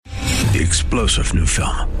The explosive new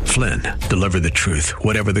film, Flynn, deliver the truth,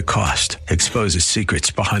 whatever the cost, exposes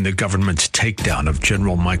secrets behind the government's takedown of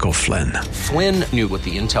General Michael Flynn. Flynn knew what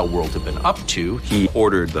the intel world had been up to. He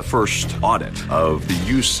ordered the first audit of the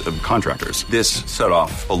use of contractors. This set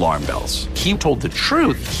off alarm bells. He told the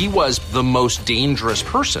truth. He was the most dangerous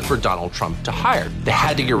person for Donald Trump to hire. They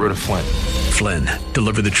had to get rid of Flynn. Flynn,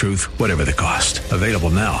 deliver the truth, whatever the cost. Available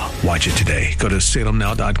now. Watch it today. Go to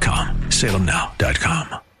salemnow.com.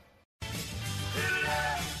 salemnow.com.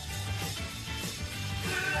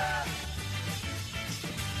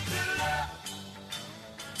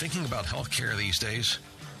 Thinking about healthcare these days?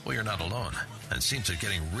 Well, you're not alone. And it seems that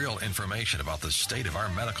getting real information about the state of our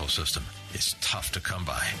medical system is tough to come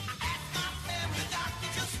by.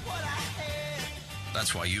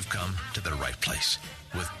 That's why you've come to the right place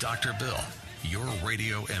with Dr. Bill, your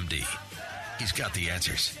radio MD. He's got the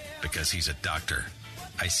answers because he's a doctor.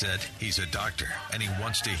 I said he's a doctor, and he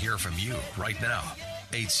wants to hear from you right now.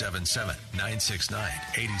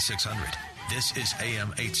 877-969-8600. This is AM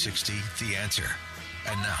 860, The Answer.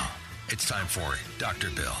 And now, it's time for Dr.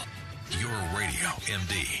 Bill, your radio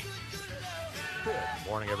MD. Good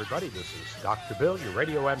morning, everybody. This is Dr. Bill, your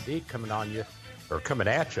radio MD, coming at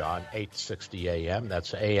you on 860 AM.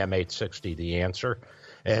 That's AM 860, The Answer.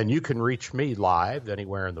 And you can reach me live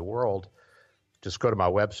anywhere in the world. Just go to my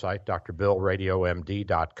website,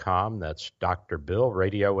 drbillradiomd.com. That's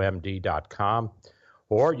drbillradiomd.com.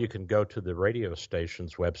 Or you can go to the radio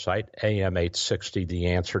station's website,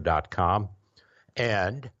 am860theanswer.com.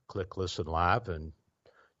 And click Listen Live, and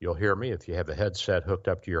you'll hear me if you have a headset hooked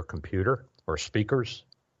up to your computer or speakers.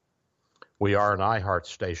 We are an iHeart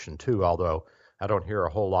station, too, although I don't hear a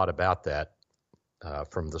whole lot about that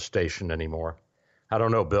from the station anymore. I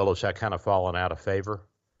don't know, Bill, has that kind of fallen out of favor?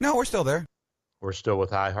 No, we're still there. We're still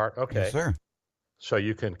with iHeart? Okay. Yes, sir. So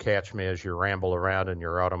you can catch me as you ramble around in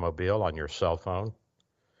your automobile on your cell phone.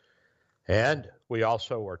 And we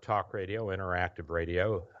also are talk radio, interactive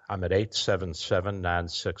radio. I'm at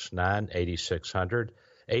 877-969-8600,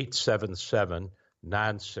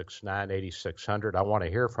 877-969-8600. I want to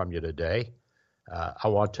hear from you today. I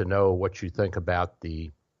want to know what you think about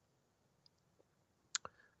the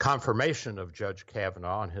confirmation of Judge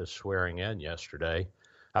Kavanaugh and his swearing in yesterday.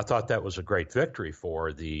 I thought that was a great victory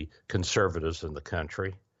for the conservatives in the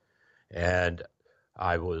country. And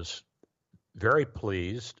I was very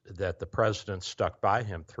pleased that the president stuck by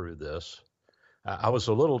him through this. I was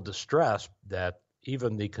a little distressed that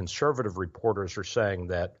even the conservative reporters are saying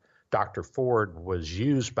that Dr. Ford was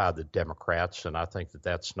used by the Democrats, and I think that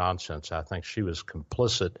that's nonsense. I think she was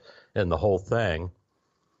complicit in the whole thing.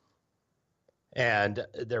 And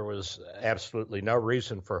there was absolutely no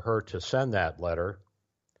reason for her to send that letter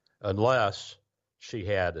unless she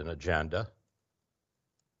had an agenda.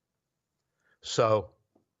 So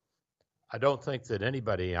I don't think that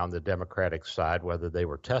anybody on the Democratic side, whether they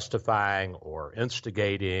were testifying or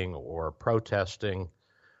instigating or protesting,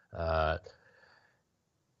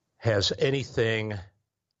 has anything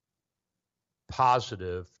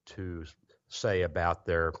positive to say about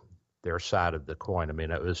their side of the coin. I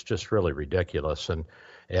mean, it was just really ridiculous. And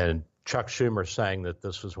Chuck Schumer saying that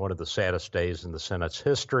this was one of the saddest days in the Senate's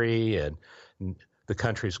history, and the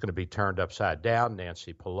country's going to be turned upside down,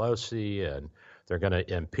 Nancy Pelosi, and they're going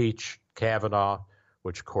to impeach Kavanaugh,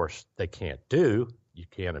 which, of course, they can't do. You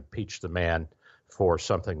can't impeach the man for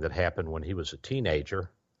something that happened when he was a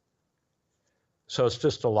teenager. So it's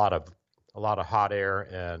just a lot of hot air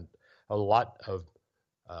and a lot of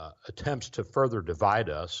attempts to further divide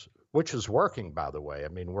us, which is working, by the way. I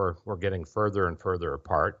mean, we're getting further and further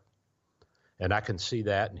apart, and I can see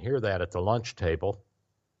that and hear that at the lunch table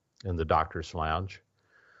in the doctor's lounge.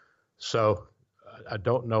 So I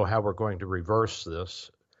don't know how we're going to reverse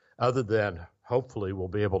this, other than hopefully we'll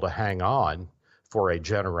be able to hang on for a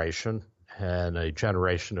generation and a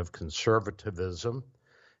generation of conservatism.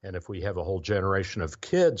 And if we have a whole generation of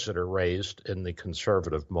kids that are raised in the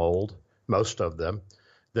conservative mold, most of them,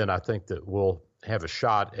 then I think that we'll have a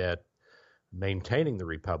shot at maintaining the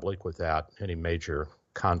republic without any major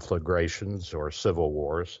conflagrations or civil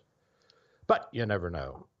wars. But you never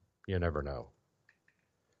know. You never know.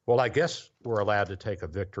 Well, I guess we're allowed to take a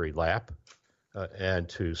victory lap and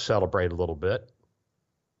to celebrate a little bit.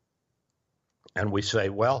 And we say,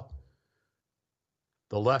 well,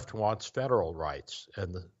 the left wants federal rights,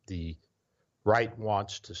 and the right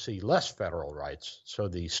wants to see less federal rights. So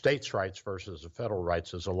the states' rights versus the federal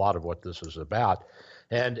rights is a lot of what this is about.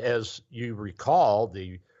 And as you recall,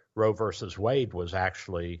 the Roe versus Wade was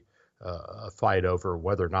actually a fight over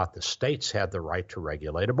whether or not the states had the right to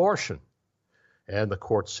regulate abortion. And the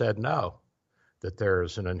court said no, that there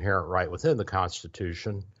is an inherent right within the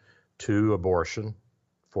Constitution to abortion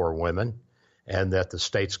for women, and that the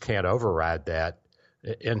states can't override that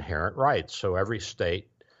inherent right. So every state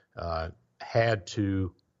had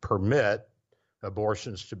to permit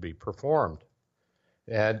abortions to be performed.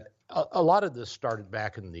 And a lot of this started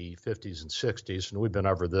back in the 50s and 60s, and we've been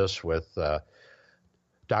over this with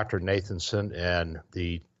Dr. Nathanson and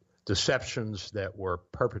the deceptions that were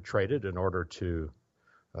perpetrated in order to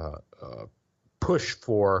push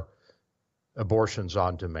for abortions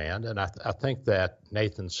on demand. And I think that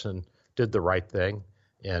Nathanson did the right thing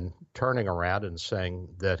in turning around and saying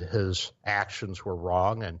that his actions were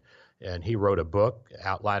wrong, and he wrote a book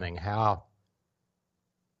outlining how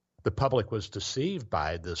the public was deceived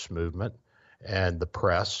by this movement and the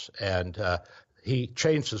press, and he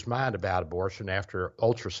changed his mind about abortion after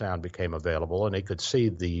ultrasound became available, and he could see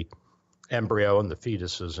the embryo and the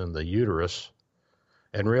fetuses in the uterus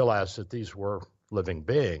and realized that these were living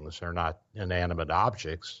beings. They're not inanimate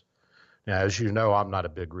objects. Now, as you know, I'm not a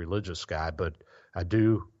big religious guy, but I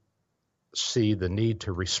do see the need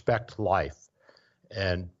to respect life,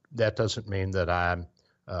 and that doesn't mean that I'm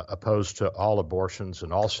opposed to all abortions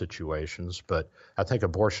in all situations, but I think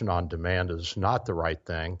abortion on demand is not the right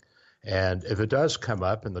thing. And if it does come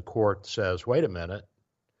up and the court says, wait a minute,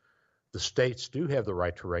 the states do have the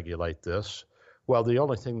right to regulate this, well, the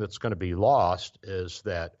only thing that's going to be lost is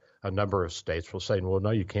that a number of states will say, well,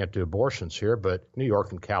 no, you can't do abortions here, but New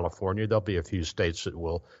York and California, there'll be a few states that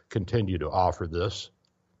will continue to offer this,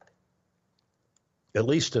 at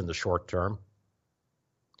least in the short term.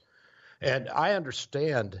 And I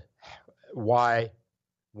understand why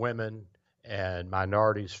women and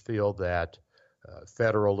minorities feel that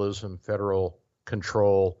federalism, federal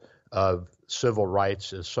control of civil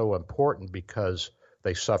rights is so important because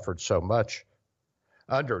they suffered so much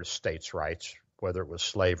under states' rights, whether it was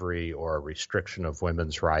slavery or a restriction of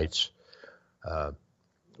women's rights,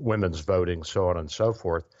 women's voting, so on and so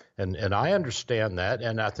forth. And I understand that,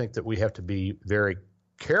 and I think that we have to be very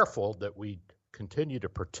careful that we continue to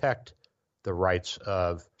protect the rights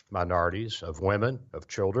of minorities, of women, of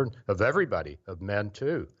children, of everybody, of men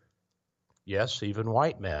too. Yes, even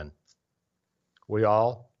white men. We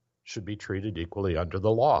all should be treated equally under the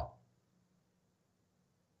law.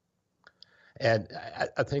 And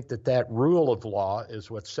I think that that rule of law is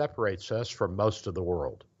what separates us from most of the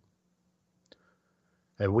world.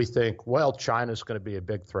 And we think, well, China's going to be a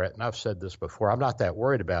big threat. And I've said this before, I'm not that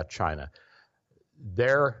worried about China.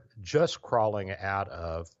 They're just crawling out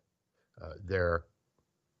of their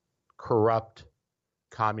corrupt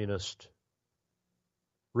communist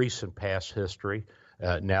recent past history.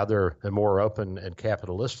 Now they're a more open and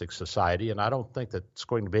capitalistic society, and I don't think that it's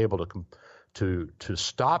going to be able to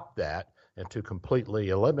stop that and to completely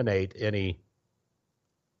eliminate any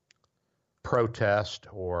protest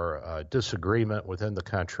or disagreement within the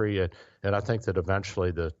country. And I think that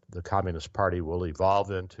eventually the Communist Party will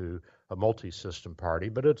evolve into a multi-system party,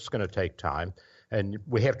 but it's going to take time. And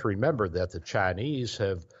we have to remember that the Chinese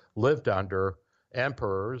have lived under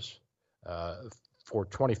emperors for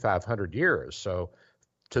 2,500 years. So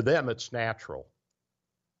to them, it's natural.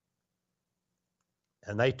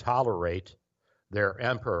 And they tolerate their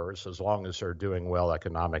emperors as long as they're doing well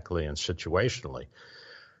economically and situationally.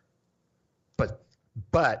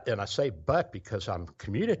 But, and I say but because I'm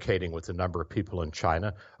communicating with a number of people in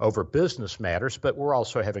China over business matters, but we're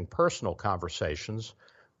also having personal conversations,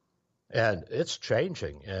 and it's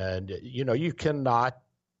changing. And, you know, you cannot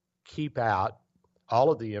keep out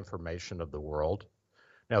all of the information of the world.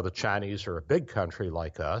 Now, the Chinese are a big country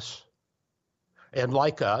like us, and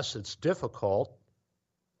like us, it's difficult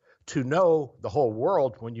to know the whole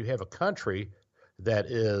world when you have a country that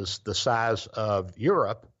is the size of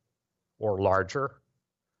Europe or larger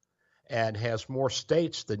and has more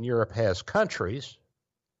states than Europe has countries.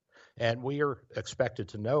 And we are expected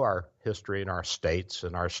to know our history and our states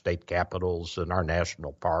and our state capitals and our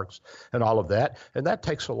national parks and all of that. And that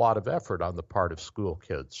takes a lot of effort on the part of school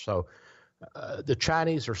kids. So the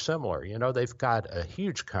Chinese are similar. You know, they've got a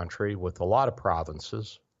huge country with a lot of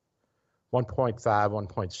provinces, 1.5,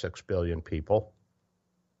 1.6 billion people.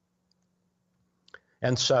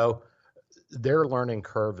 And so their learning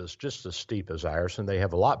curve is just as steep as ours, and they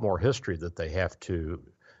have a lot more history that they have to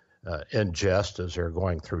ingest as they're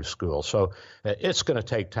going through school. So it's going to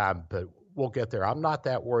take time, but we'll get there. I'm not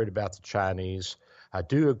that worried about the Chinese. I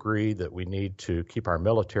do agree that we need to keep our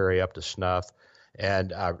military up to snuff.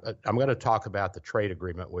 And I'm going to talk about the trade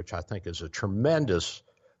agreement, which I think is a tremendous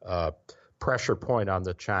pressure point on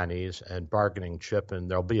the Chinese and bargaining chip,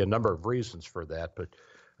 and there'll be a number of reasons for that. But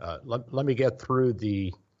let me get through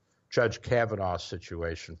the Judge Kavanaugh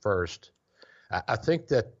situation first. I think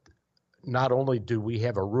that not only do we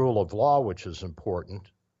have a rule of law, which is important,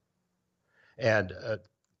 and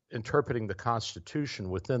interpreting the Constitution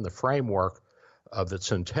within the framework of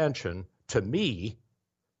its intention, to me,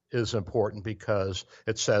 is important because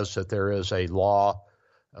it says that there is a law,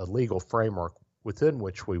 a legal framework within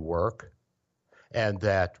which we work, and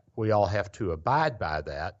that we all have to abide by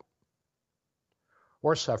that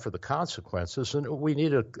or suffer the consequences. And we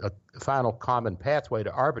need a final common pathway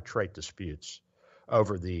to arbitrate disputes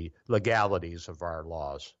over the legalities of our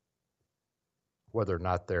laws, whether or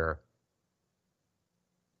not they're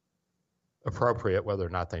appropriate, whether or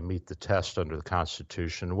not they meet the test under the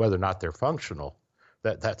Constitution, whether or not they're functional.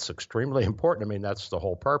 That's extremely important. I mean, that's the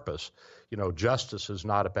whole purpose. You know, justice is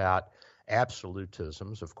not about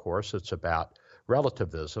absolutisms, of course. It's about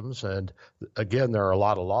relativisms. And again, there are a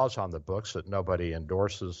lot of laws on the books that nobody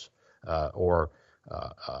endorses or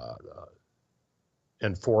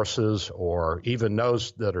enforces, or even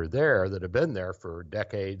knows that are there, that have been there for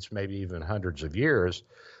decades, maybe even hundreds of years.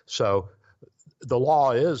 So the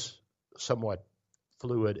law is somewhat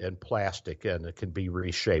fluid and plastic, and it can be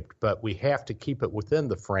reshaped, but we have to keep it within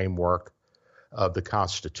the framework of the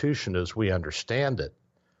Constitution as we understand it.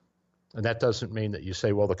 And that doesn't mean that you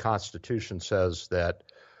say, well, the Constitution says that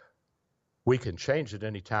we can change it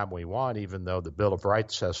anytime we want, even though the Bill of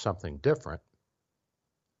Rights says something different.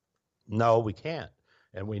 No, we can't.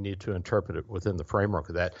 And we need to interpret it within the framework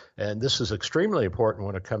of that. And this is extremely important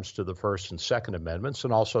when it comes to the First and Second Amendments,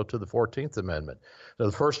 and also to the 14th Amendment. Now,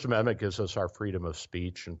 the First Amendment gives us our freedom of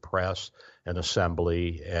speech and press and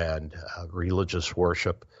assembly and religious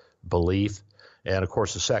worship, belief. And, of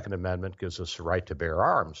course, the Second Amendment gives us the right to bear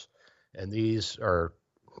arms. And these are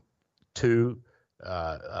two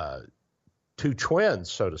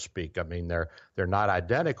twins, so to speak. I mean, they're not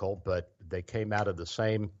identical, but they came out of the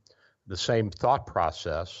same thought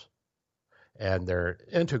process, and they're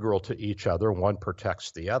integral to each other. One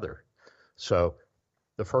protects the other. So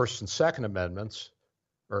the First and Second Amendments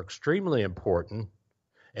are extremely important,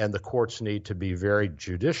 and the courts need to be very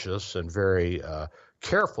judicious and very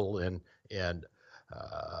careful in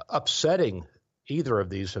upsetting either of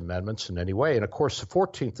these amendments in any way. And, of course, the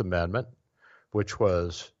 14th Amendment, which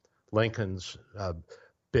was Lincoln's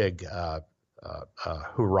big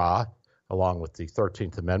hurrah, along with the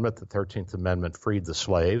 13th Amendment. The 13th Amendment freed the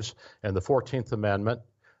slaves, and the 14th Amendment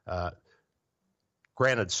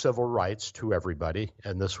granted civil rights to everybody,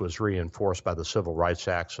 and this was reinforced by the Civil Rights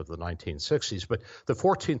Acts of the 1960s. But the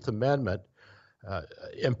 14th Amendment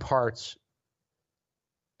imparts,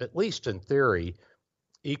 at least in theory,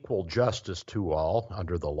 equal justice to all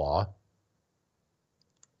under the law.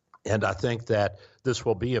 And I think that this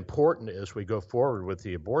will be important as we go forward with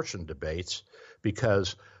the abortion debates,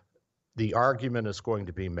 because the argument is going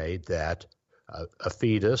to be made that a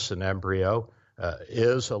fetus, an embryo,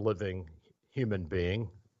 is a living human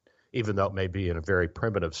being, even though it may be in a very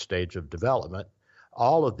primitive stage of development.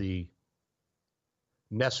 All of the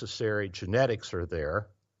necessary genetics are there,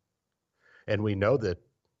 and we know that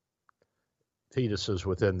fetuses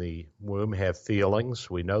within the womb have feelings.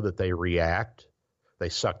 We know that they react. They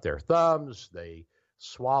suck their thumbs, they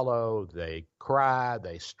swallow, they cry,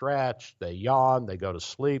 they stretch, they yawn, they go to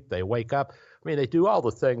sleep, they wake up. I mean, they do all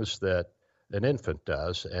the things that an infant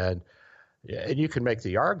does. And you can make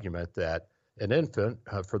the argument that an infant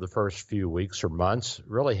for the first few weeks or months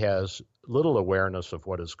really has little awareness of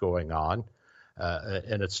what is going on.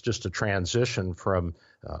 And it's just a transition from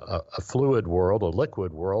a fluid world, a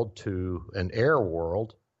liquid world, to an air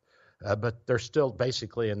world. But they're still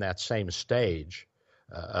basically in that same stage.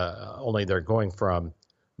 Only they're going from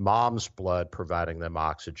mom's blood providing them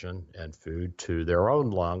oxygen and food to their own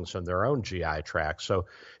lungs and their own GI tract. So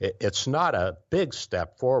it's not a big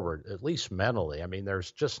step forward, at least mentally. I mean,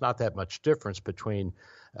 there's just not that much difference between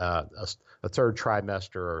a third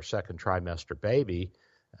trimester or second trimester baby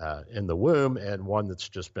in the womb and one that's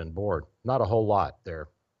just been born. Not a whole lot there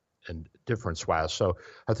in difference-wise. So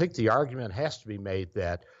I think the argument has to be made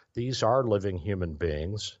that these are living human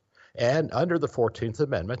beings, and under the 14th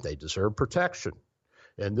Amendment, they deserve protection.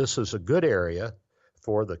 And this is a good area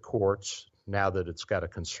for the courts, now that it's got a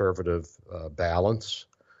conservative balance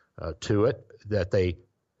to it, that they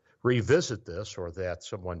revisit this, or that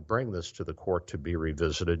someone bring this to the court to be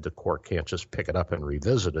revisited. The court can't just pick it up and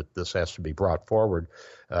revisit it. This has to be brought forward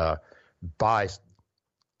by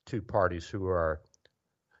two parties who are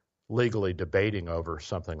legally debating over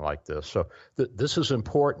something like this. So this is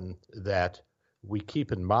important that we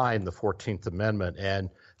keep in mind the 14th Amendment, and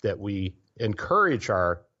that we encourage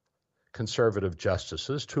our conservative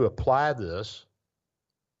justices to apply this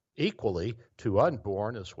equally to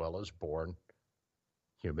unborn as well as born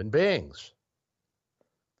human beings.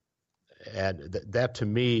 that to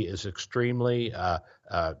me is extremely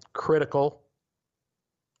critical.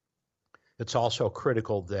 It's also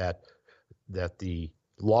critical that the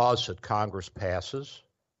laws that Congress passes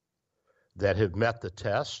that have met the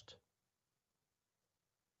test,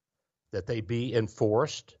 that they be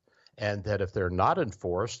enforced, and that if they're not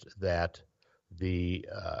enforced, that the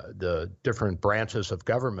different branches of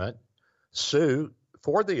government sue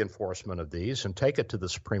for the enforcement of these and take it to the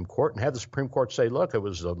Supreme Court and have the Supreme Court say, look, it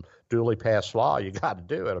was a duly passed law. You got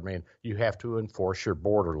to do it. I mean, you have to enforce your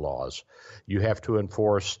border laws. You have to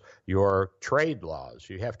enforce your trade laws.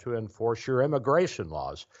 You have to enforce your immigration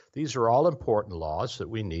laws. These are all important laws that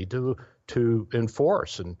we need to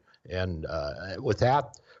enforce. And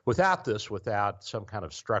without some kind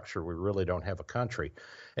of structure, we really don't have a country.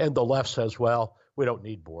 And the left says, well, we don't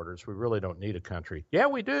need borders. We really don't need a country. Yeah,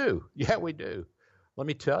 we do. Yeah, we do. Let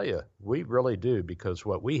me tell you, we really do, because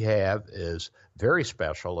what we have is very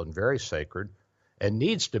special and very sacred and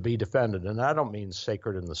needs to be defended. And I don't mean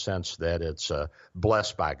sacred in the sense that it's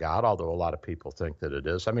blessed by God, although a lot of people think that it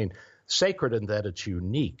is. I mean sacred in that it's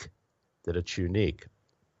unique,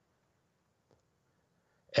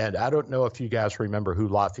 And I don't know if you guys remember who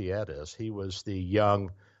Lafayette is. He was the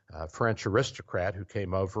young French aristocrat who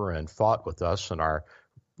came over and fought with us in our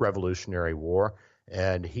Revolutionary War.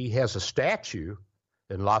 And he has a statue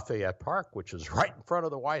in Lafayette Park, which is right in front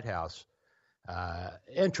of the White House.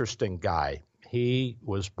 Interesting guy. He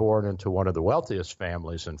was born into one of the wealthiest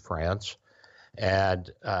families in France and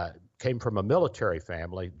came from a military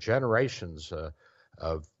family, generations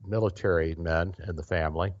of military men in the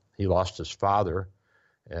family. He lost his father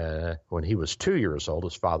when he was 2 years old.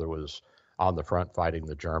 His father was on the front fighting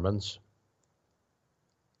the Germans.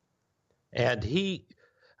 And he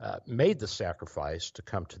made the sacrifice to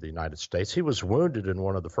come to the United States. He was wounded in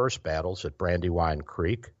one of the first battles at Brandywine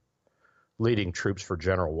Creek, leading troops for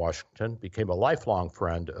General Washington, became a lifelong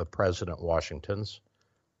friend of President Washington's.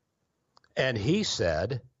 And he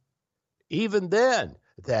said, even then,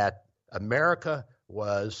 that America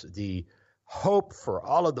was the hope for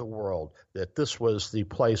all of the world, that this was the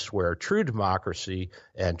place where true democracy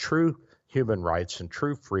and true human rights and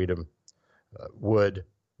true freedom would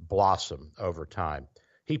blossom over time.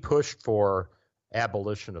 He pushed for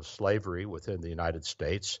abolition of slavery within the United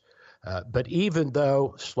States, but even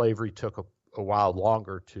though slavery took a while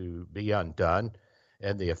longer to be undone,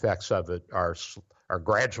 and the effects of it are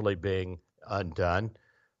gradually being undone,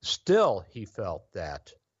 still he felt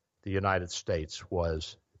that the United States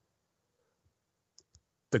was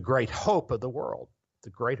the great hope of the world,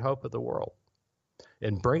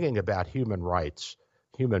 in bringing about human rights,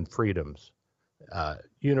 human freedoms,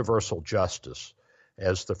 universal justice,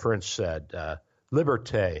 as the French said,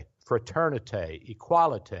 liberté, fraternité,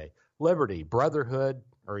 equalité, liberty, brotherhood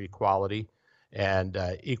or equality, and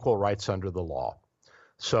equal rights under the law.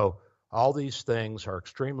 So all these things are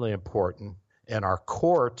extremely important, and our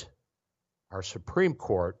court, our Supreme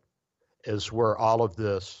Court, is where all of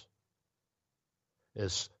this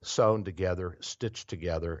is sewn together, stitched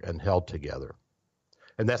together, and held together.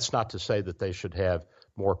 And that's not to say that they should have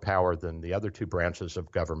more power than the other two branches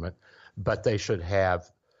of government, but they should have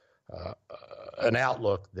an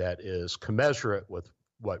outlook that is commensurate with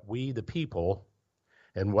what we, the people,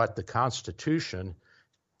 and what the Constitution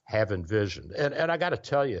have envisioned. And I got to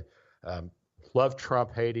tell you, love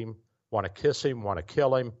Trump, hate him, want to kiss him, want to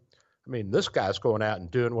kill him. I mean, this guy's going out and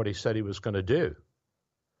doing what he said he was going to do.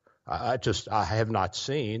 I have not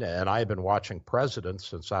seen, and I have been watching presidents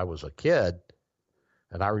since I was a kid,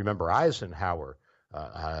 and I remember Eisenhower.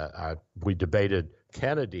 We debated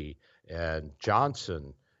Kennedy and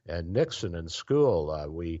Johnson and Nixon in school.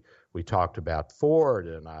 We talked about Ford,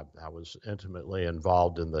 and I was intimately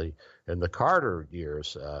involved in the Carter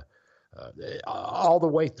years. All the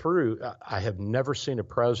way through, I have never seen a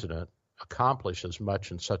president accomplish as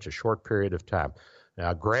much in such a short period of time.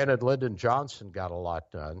 Now, granted, Lyndon Johnson got a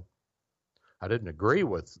lot done. I didn't agree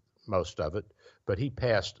with most of it, but he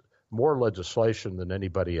passed more legislation than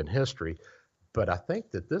anybody in history. But I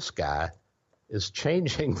think that this guy is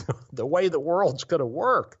changing the way the world's going to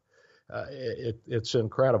work. It's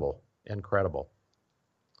incredible.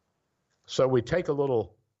 So we take a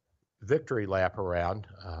little victory lap around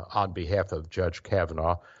on behalf of Judge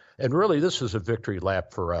Kavanaugh. And really, this is a victory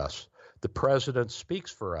lap for us. The president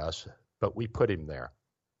speaks for us, but we put him there.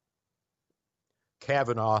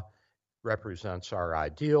 Kavanaugh represents our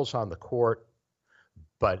ideals on the court,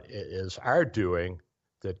 but it is our doing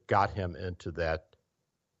that got him into that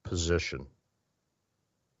position.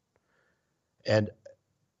 And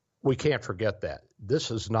we can't forget that.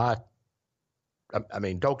 This is not, I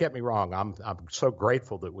mean, don't get me wrong. I'm so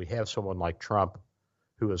grateful that we have someone like Trump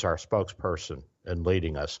who is our spokesperson and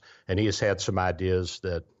leading us. And he has had some ideas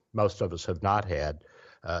that most of us have not had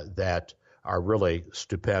that are really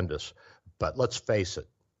stupendous. But let's face it,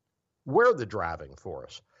 we're the driving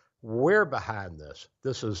force. We're behind this.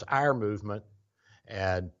 This is our movement,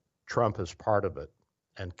 and Trump is part of it,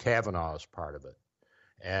 and Kavanaugh is part of it.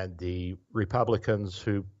 And the Republicans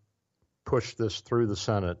who pushed this through the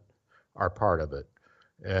Senate are part of it.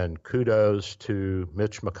 And kudos to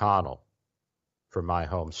Mitch McConnell from my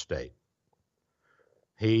home state.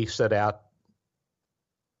 He set out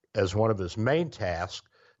as one of his main tasks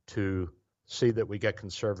to see that we get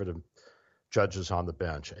conservative judges on the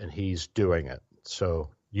bench, and he's doing it. So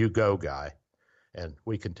you go, guy. And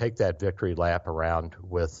we can take that victory lap around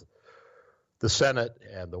with the Senate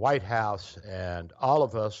and the White House and all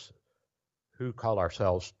of us who call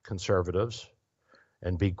ourselves conservatives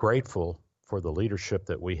and be grateful for the leadership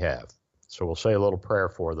that we have. So we'll say a little prayer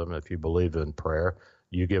for them. If you believe in prayer,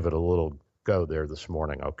 you give it a little go there this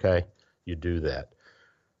morning, okay? You do that.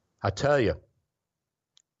 I tell you,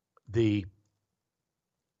 the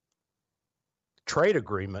trade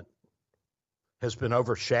agreement has been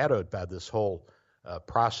overshadowed by this whole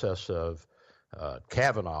process of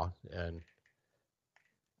Kavanaugh and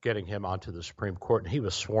getting him onto the Supreme Court. And he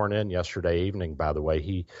was sworn in yesterday evening, by the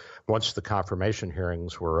way. Once the confirmation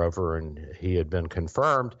hearings were over and he had been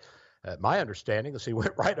confirmed, my understanding is he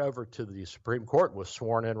went right over to the Supreme Court and was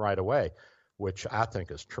sworn in right away, which I think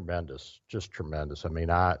is tremendous, just tremendous. I mean,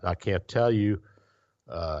 I can't tell you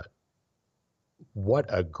what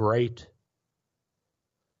a great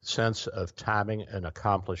sense of timing and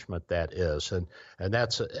accomplishment that is. And I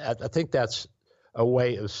think that's a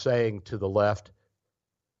way of saying to the left,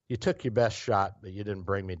 you took your best shot, but you didn't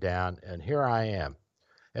bring me down, and here I am.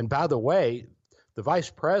 And by the way, the vice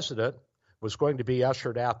president was going to be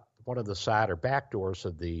ushered out one of the side or back doors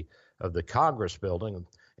of the Congress building,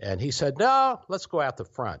 and he said, no, let's go out the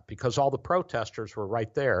front, because all the protesters were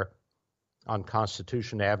right there on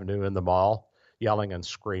Constitution Avenue in the mall, yelling and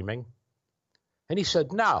screaming. And he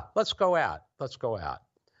said, no, let's go out. Let's go out.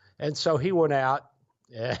 And so he went out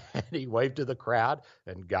and he waved to the crowd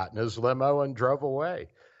and got in his limo and drove away.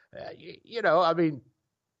 I mean,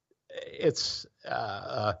 it's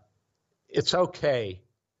okay.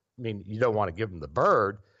 I mean, you don't want to give him the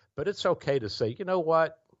bird, but it's okay to say, you know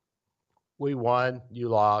what? We won, you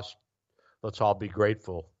lost. Let's all be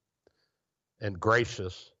grateful and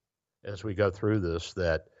gracious as we go through this,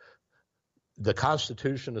 that the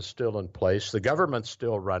Constitution is still in place. The government's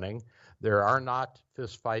still running. There are not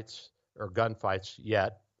fist fights or gunfights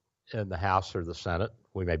yet in the House or the Senate.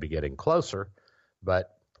 We may be getting closer,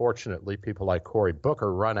 but fortunately, people like Cory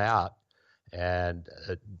Booker run out, and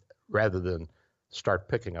rather than start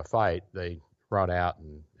picking a fight, they run out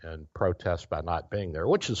and protest by not being there,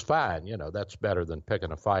 which is fine. That's better than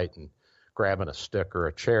picking a fight and grabbing a stick or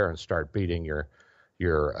a chair and start beating your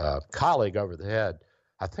colleague over the head.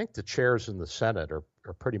 I think the chairs in the Senate are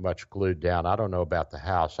pretty much glued down. I don't know about the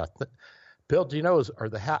House. Bill, do you know,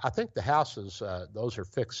 I think the House is, those are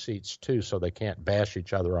fixed seats too, so they can't bash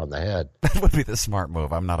each other on the head. That would be the smart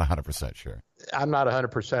move. I'm not 100% sure. I'm not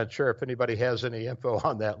 100% sure. If anybody has any info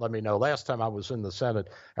on that, let me know. Last time I was in the Senate,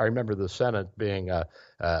 I remember the Senate being a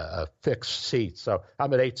fixed seat. So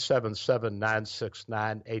I'm at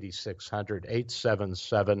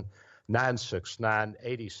 877-969-8600,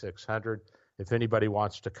 877-969-8600. If anybody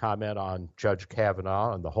wants to comment on Judge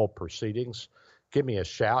Kavanaugh and the whole proceedings, give me a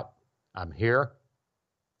shout. I'm here.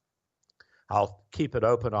 I'll keep it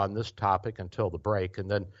open on this topic until the break,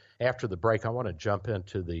 and then after the break, I want to jump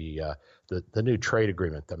into the new trade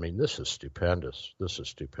agreement. I mean, this is stupendous. This is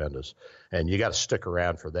stupendous, and you got to stick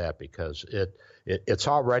around for that because it's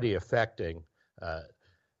already affecting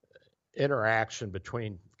interaction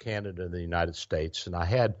between Canada and the United States. And I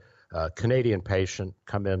had a Canadian patient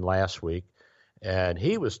come in last week, and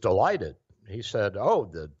he was delighted. He said,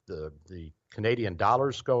 "Oh, the Canadian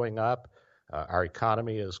dollar's going up. Our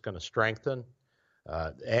economy is going to strengthen,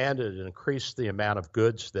 and it increased the amount of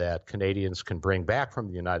goods that Canadians can bring back from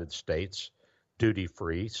the United States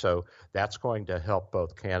duty-free. So that's going to help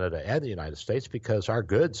both Canada and the United States because our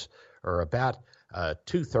goods are about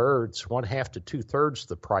one half to two-thirds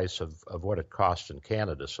the price of what it costs in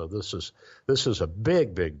Canada. So this is a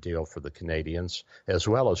big, big deal for the Canadians as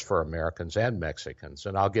well as for Americans and Mexicans,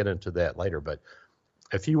 and I'll get into that later. But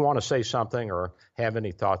if you want to say something or have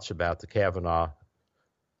any thoughts about the Kavanaugh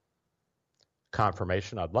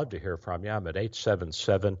confirmation, I'd love to hear from you. I'm at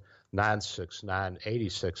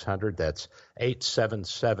 877-969-8600. That's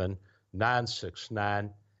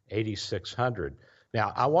 877-969-8600.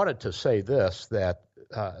 Now, I wanted to say this, that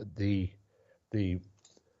the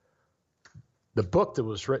the book that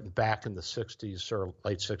was written back in the 60s or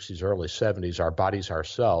late 60s, early 70s, Our Bodies,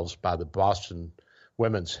 Ourselves, by the Boston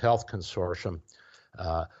Women's Health Consortium,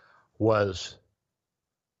 was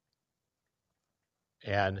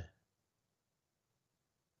an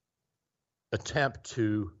attempt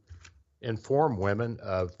to inform women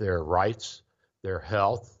of their rights, their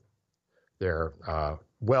health, their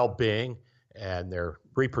well-being, and their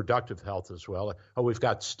reproductive health as well. Oh, we've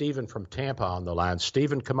got Stephen from Tampa on the line.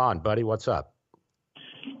 Stephen, come on, buddy. What's up?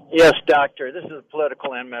 Yes, doctor. This is a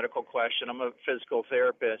political and medical question. I'm a physical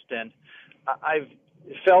therapist, and I've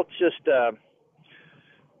felt just the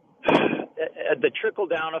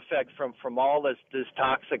trickle-down effect from all this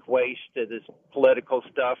toxic waste to this political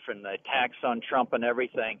stuff and the attacks on Trump and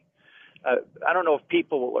everything. I don't know if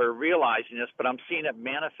people are realizing this, but I'm seeing it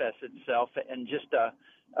manifest itself in just a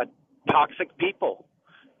toxic people,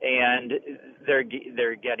 and they're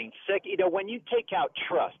getting sick. You know, when you take out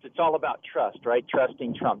trust, it's all about trust, right?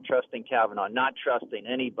 Trusting Trump, trusting Kavanaugh, not trusting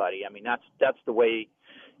anybody. I mean, that's the way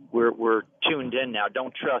we're tuned in now.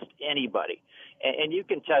 Don't trust anybody, and you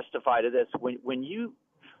can testify to this. When you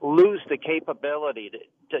lose the capability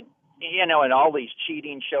to you know, and all these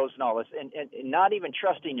cheating shows and all this, and not even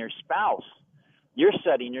trusting your spouse, you're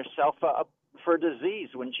setting yourself up for disease.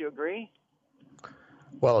 Wouldn't you agree?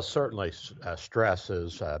 Well, certainly stress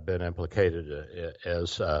has been implicated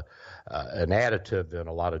as an additive in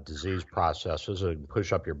a lot of disease processes and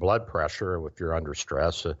push up your blood pressure if you're under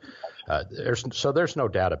stress. There's no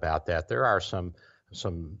doubt about that. There are some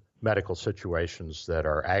medical situations that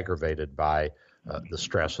are aggravated by the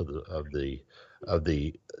stress of the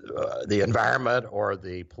environment or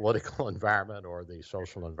the political environment or the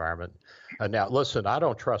social environment. Now, listen, I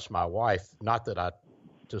don't trust my wife. Not that I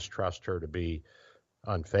distrust her to be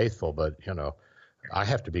unfaithful, but you know, I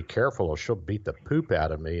have to be careful or she'll beat the poop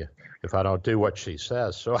out of me if I don't do what she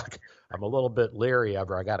says. So I'm a little bit leery of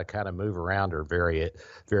her. I got to kind of move around her very,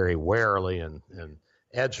 very warily and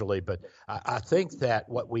edgily. But I think that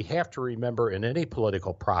what we have to remember in any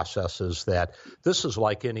political process is that this is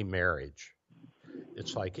like any marriage.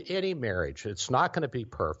 It's like any marriage. It's not going to be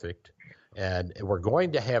perfect, and we're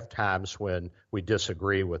going to have times when we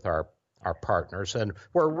disagree with our partners, and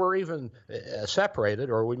where we're even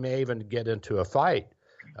separated, or we may even get into a fight.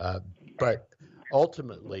 But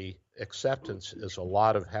ultimately, acceptance is a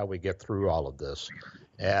lot of how we get through all of this.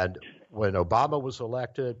 And when Obama was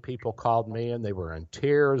elected, people called me and they were in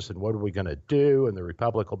tears, and what are we going to do? And the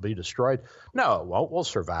Republic will be destroyed. No, it won't. We'll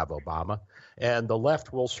survive Obama, and the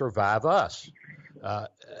left will survive us.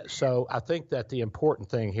 So I think that the important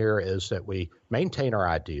thing here is that we maintain our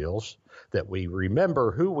ideals, that we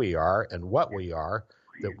remember who we are and what we are,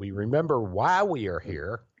 that we remember why we are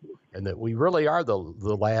here, and that we really are the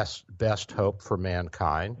last best hope for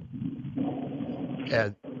mankind,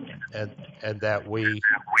 and that we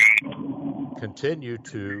continue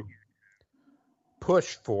to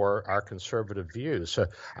push for our conservative views. So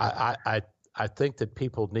I think that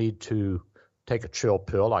people need to take a chill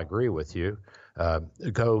pill. I agree with you.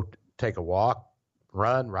 Go take a walk,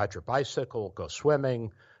 run, ride your bicycle, go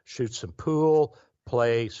swimming, shoot some pool,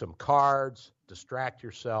 play some cards, distract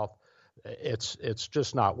yourself. It's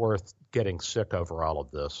just not worth getting sick over all of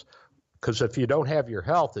this. Because if you don't have your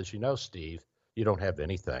health, as you know, Steve, you don't have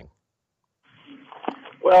anything.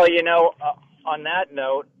 Well, you know, on that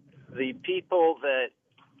note, the people that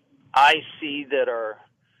I see that are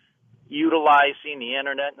utilizing the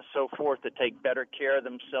internet and so forth to take better care of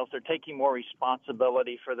themselves, they're taking more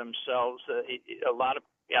responsibility for themselves.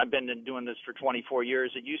 I've been doing this for 24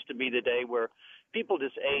 years. It used to be the day where people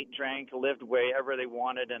just ate, drank, lived wherever they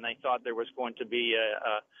wanted, and they thought there was going to be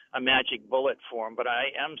a magic bullet for them. But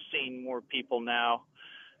I am seeing more people now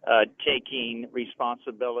taking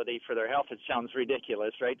responsibility for their health. It sounds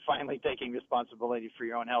ridiculous, right? Finally taking responsibility for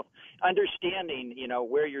your own health. Understanding, you know,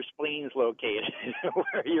 where your spleen's located,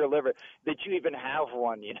 where your liver, that you even have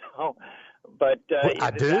one, you know. But I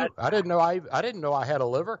do. I didn't know I had a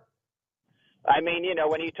liver. I mean, you know,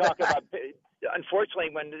 when you talk about, unfortunately,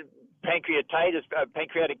 when pancreatic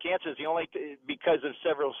cancer is the only, because of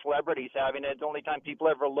several celebrities having it, the only time people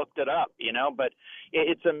ever looked it up, you know. But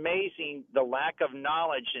it's amazing the lack of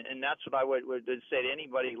knowledge, and that's what I would say to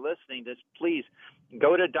anybody listening. Is please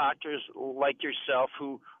go to doctors like yourself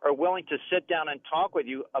who are willing to sit down and talk with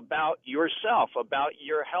you about yourself, about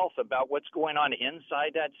your health, about what's going on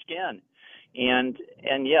inside that skin. And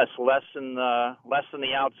yes, less than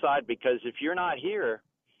the outside, because if you're not here,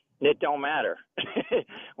 it don't matter.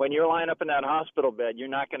 When you're lying up in that hospital bed, you're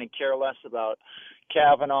not going to care less about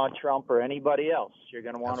Kavanaugh, Trump, or anybody else. You're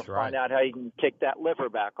going to want to find out how you can kick that liver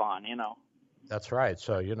back on, you know. That's right.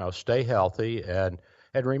 So, you know, stay healthy. And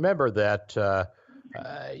And remember that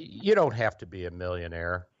you don't have to be a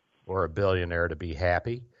millionaire or a billionaire to be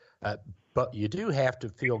happy, but you do have to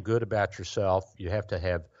feel good about yourself. You have to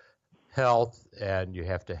have health, and you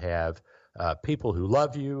have to have people who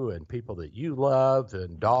love you and people that you love,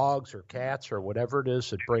 and dogs or cats or whatever it is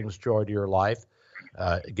that brings joy to your life.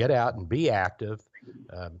 Get out and be active.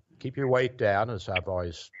 Keep your weight down, as I've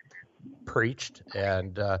always preached,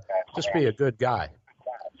 and just be a good guy.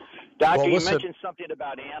 Doctor, you mentioned something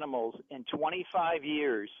about animals. In 25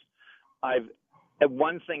 years,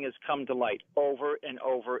 one thing has come to light over and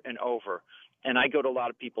over and over, and I go to a lot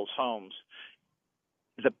of people's homes.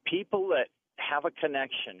 The people that have a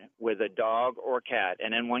connection with a dog or cat,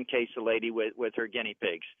 and in one case a lady with her guinea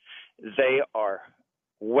pigs, they are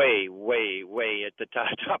way, way, way at the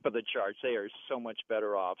top of the charts. They are so much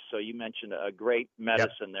better off. So you mentioned a great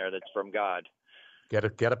medicine there that's from God. Get a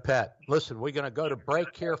pet. Listen, we're going to go to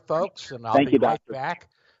break here, folks, and I'll be right back.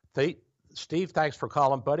 Steve, thanks for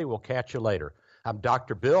calling, buddy. We'll catch you later. I'm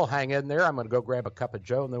Dr. Bill. Hang in there. I'm going to go grab a cup of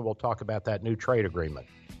Joe, and then we'll talk about that new trade agreement.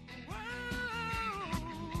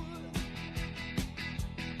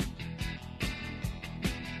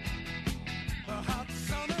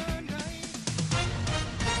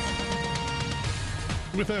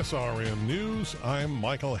 With SRN News, I'm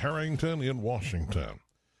Michael Harrington in Washington.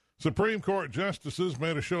 Supreme Court justices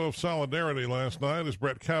made a show of solidarity last night as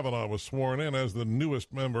Brett Kavanaugh was sworn in as the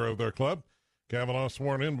newest member of their club. Kavanaugh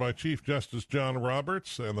sworn in by Chief Justice John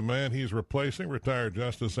Roberts, and the man he's replacing, retired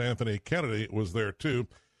Justice Anthony Kennedy, was there too,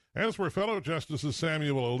 as were fellow Justices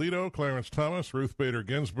Samuel Alito, Clarence Thomas, Ruth Bader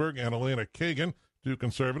Ginsburg, and Elena Kagan, 2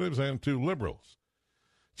 conservatives and 2 liberals.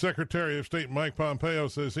 Secretary of State Mike Pompeo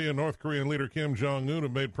says he and North Korean leader Kim Jong-un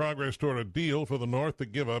have made progress toward a deal for the North to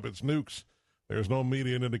give up its nukes. There's no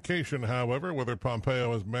immediate indication, however, whether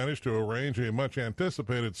Pompeo has managed to arrange a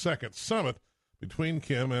much-anticipated second summit between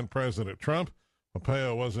Kim and President Trump.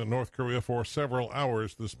 Pompeo was in North Korea for several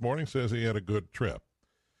hours this morning, says he had a good trip.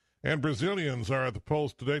 And Brazilians are at the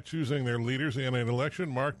polls today choosing their leaders in an election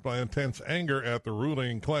marked by intense anger at the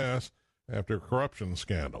ruling class after corruption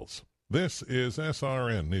scandals. This is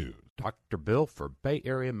SRN News. Dr. Bill for Bay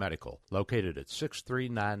Area Medical, located at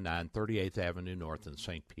 6399 38th Avenue North in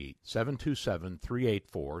St. Pete,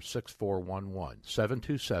 727-384-6411,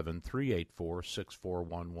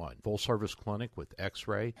 727-384-6411. Full-service clinic with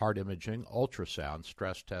X-ray, heart imaging, ultrasound,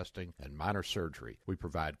 stress testing, and minor surgery. We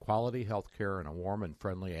provide quality health care in a warm and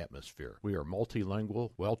friendly atmosphere. We are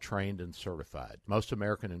multilingual, well-trained, and certified. Most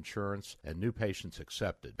American insurance and new patients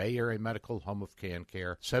accepted. Bay Area Medical, home of Can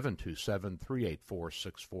Care,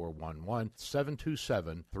 727-384-6411.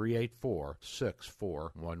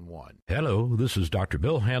 727-384-6411. Hello, this is Dr.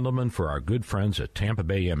 Bill Handelman for our good friends at Tampa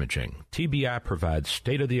Bay Imaging. TBI provides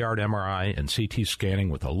state-of-the-art MRI and CT scanning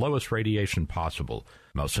with the lowest radiation possible.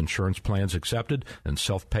 Most insurance plans accepted, and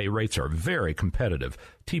self-pay rates are very competitive.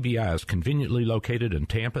 TBI is conveniently located in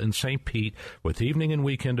Tampa and St. Pete with evening and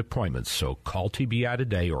weekend appointments, so call TBI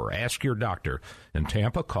today or ask your doctor. In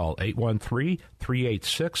Tampa, call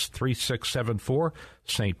 813-386-3674.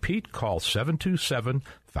 St. Pete, call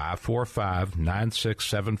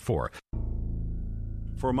 727-545-9674.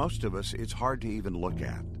 For most of us, it's hard to even look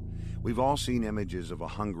at. We've all seen images of a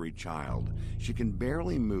hungry child. She can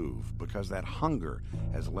barely move because that hunger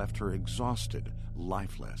has left her exhausted,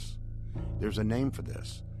 lifeless. There's a name for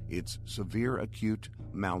this. It's severe acute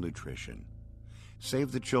malnutrition.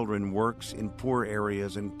 Save the Children works in poor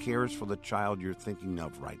areas and cares for the child you're thinking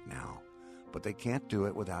of right now. But they can't do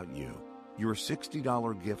it without you. Your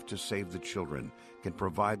 $60 gift to Save the Children can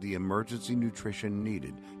provide the emergency nutrition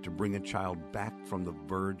needed to bring a child back from the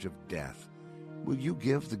verge of death. Will you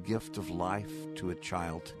give the gift of life to a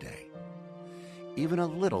child today? Even a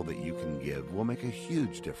little that you can give will make a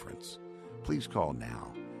huge difference. Please call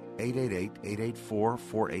now.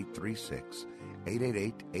 888-884-4836.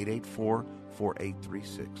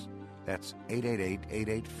 888-884-4836. That's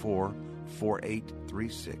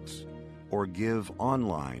 888-884-4836. Or give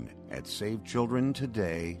online at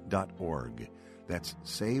SaveChildrenToday.org. That's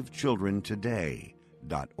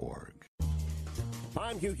SaveChildrenToday.org.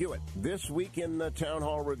 I'm Hugh Hewitt. This week in the Town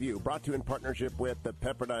Hall Review, brought to you in partnership with the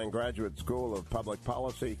Pepperdine Graduate School of Public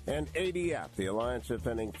Policy and ADF, the Alliance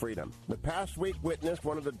Defending Freedom. The past week witnessed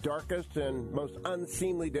one of the darkest and most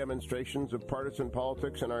unseemly demonstrations of partisan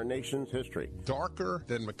politics in our nation's history. Darker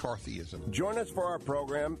than McCarthyism. Join us for our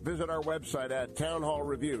program. Visit our website at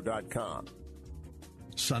townhallreview.com.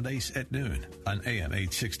 Sundays at noon on AM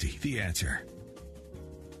 860, The Answer.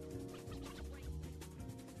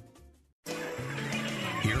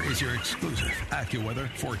 Here Here's your exclusive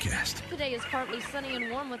AccuWeather forecast. Today is partly sunny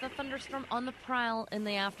and warm with a thunderstorm on the prowl in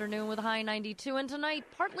the afternoon with a high 92. And tonight,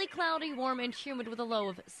 partly cloudy, warm and humid with a low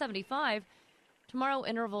of 75. Tomorrow,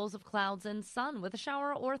 intervals of clouds and sun with a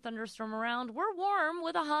shower or thunderstorm around. We're warm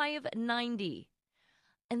with a high of 90.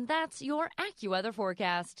 And that's your AccuWeather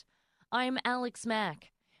forecast. I'm Alex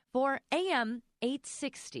Mack for AM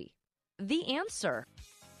 860. The Answer.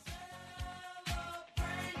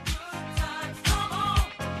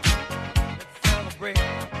 Celebrate good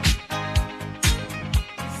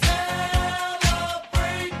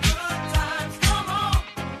times, come on.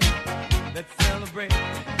 Let's celebrate.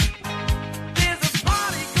 There's a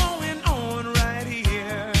party going on right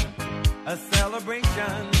here, a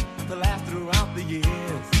celebration to last throughout the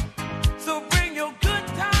years. So bring your good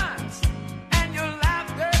times and your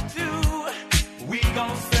laughter too. We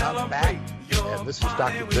gon' celebrate. And this is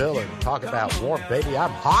Dr. Bill, and talk about warm, baby.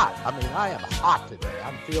 I'm hot. I mean, I am hot today.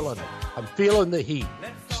 I'm feeling it. I'm feeling the heat.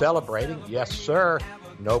 Celebrating, yes, sir.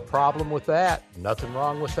 No problem with that. Nothing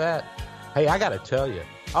wrong with that. Hey, I got to tell you,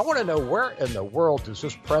 I want to know, where in the world does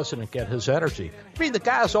this president get his energy? I mean, the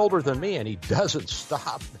guy's older than me, and he doesn't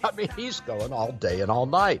stop. I mean, he's going all day and all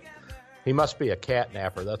night. He must be a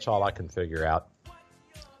catnapper. That's all I can figure out.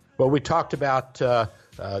 Well, we talked about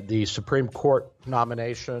the Supreme Court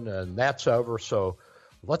nomination, and that's over. So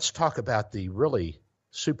let's talk about the really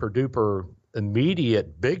super-duper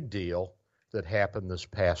immediate big deal that happened this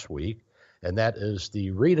past week, and that is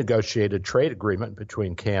the renegotiated trade agreement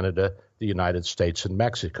between Canada, the United States, and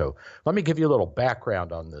Mexico. Let me give you a little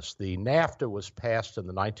background on this. The NAFTA was passed in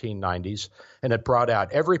the 1990s, and it brought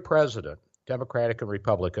out every president, Democratic and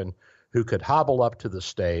Republican, who could hobble up to the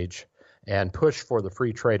stage and push for the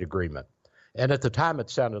free trade agreement. And at the time, it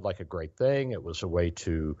sounded like a great thing. It was a way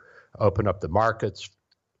to open up the markets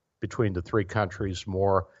between the three countries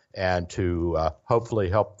more and to hopefully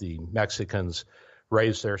help the Mexicans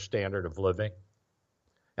raise their standard of living.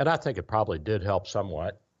 And I think it probably did help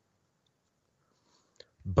somewhat.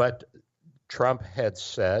 But Trump had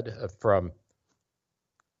said from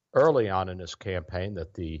early on in his campaign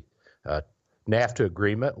that the NAFTA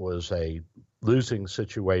agreement was a losing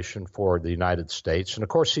situation for the United States. And of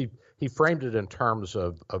course, he framed it in terms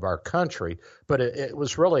of our country, but it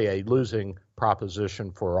was really a losing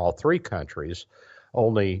proposition for all three countries,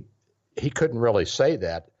 only he couldn't really say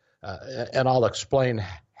that. And I'll explain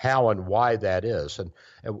how and why that is. And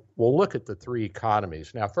we'll look at the three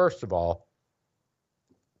economies. Now, first of all,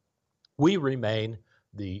 we remain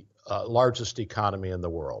the largest economy in the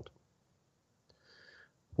world.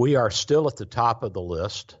 We are still at the top of the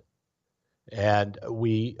list, and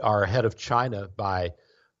we are ahead of China by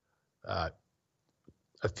a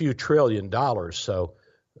few $1 trillion. So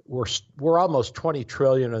we're almost $20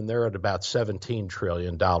 trillion, and they're at about $17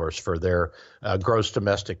 trillion for their gross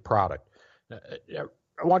domestic product. I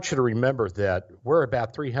want you to remember that we're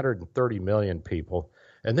about 330 million people,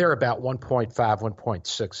 and they're about 1.5,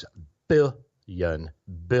 1.6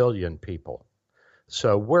 billion people.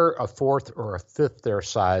 So we're a fourth or a fifth their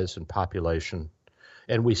size in population,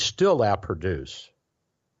 and we still outproduce.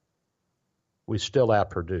 We still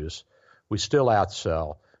outproduce. We still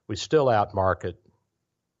outsell. We still outmarket.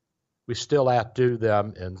 We still outdo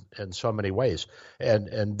them in so many ways.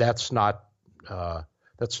 And that's not to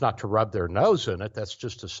rub their nose in it. That's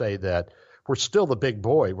just to say that we're still the big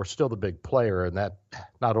boy. We're still the big player, and that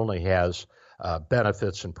not only has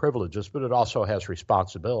benefits and privileges, but it also has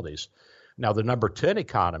responsibilities. Now, the number 10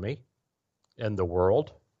 economy in the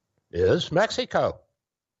world is Mexico.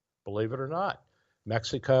 Believe it or not,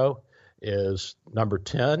 Mexico is number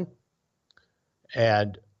 10,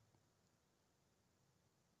 and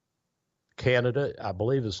Canada, I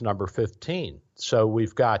believe, is number 15. So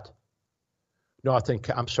we've got,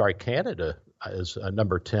 Canada is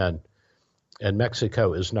number 10, and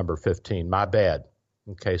Mexico is number 15. My bad.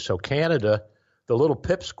 Okay, so Canada, the little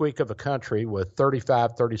pipsqueak of a country with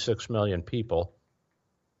 35, 36 million people,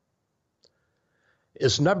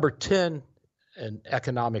 is number 10 in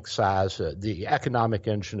economic size. The economic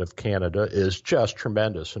engine of Canada is just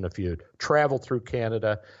tremendous. And if you travel through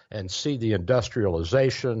Canada and see the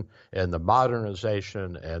industrialization and the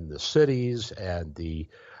modernization and the cities and the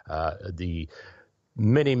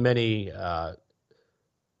many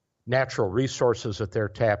natural resources that they're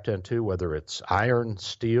tapped into, whether it's iron,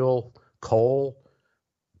 steel, coal,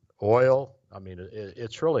 oil, I mean,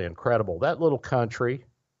 it's really incredible. That little country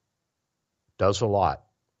does a lot.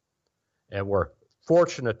 And we're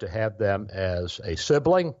fortunate to have them as a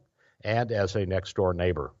sibling and as a next-door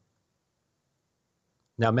neighbor.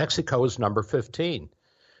 Now, Mexico is number 15.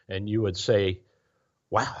 And you would say,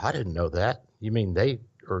 wow, I didn't know that. You mean they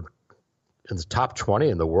are in the top 20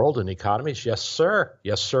 in the world in economies? Yes, sir.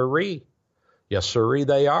 Yes, sirree. Yes, sirree,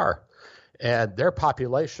 they are. And their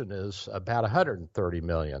population is about 130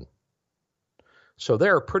 million. So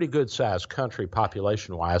they're a pretty good-sized country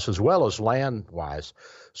population-wise as well as land-wise.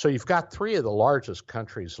 So you've got three of the largest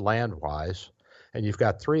countries land-wise, and you've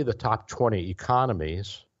got three of the top 20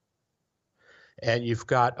 economies, and you've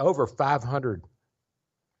got over 500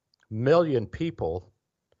 million people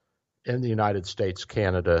in the United States,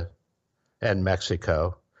 Canada, and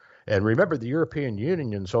Mexico. And remember, the European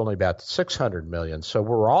Union is only about 600 million, so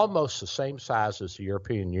we're almost the same size as the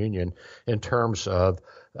European Union in terms of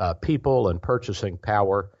people and purchasing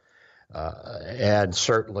power, and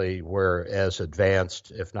certainly we're as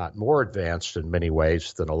advanced, if not more advanced in many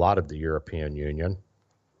ways, than a lot of the European Union.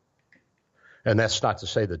 And that's not to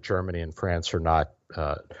say that Germany and France are not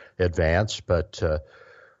advanced, but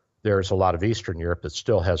there's a lot of Eastern Europe that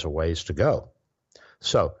still has a ways to go.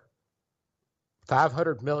 So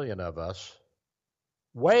 500 million of us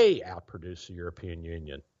way outproduce the European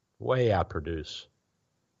Union, way outproduce.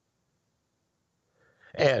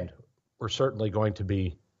 And we're certainly going to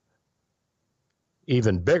be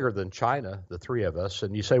even bigger than China, the three of us.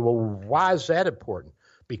 And you say, well, why is that important?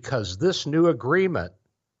 Because this new agreement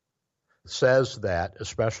says that,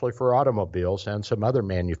 especially for automobiles and some other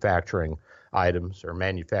manufacturing items or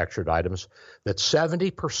manufactured items, that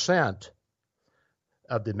 70%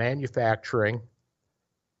 of the manufacturing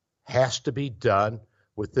has to be done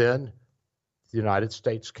within the United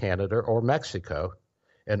States, Canada, or Mexico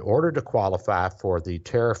in order to qualify for the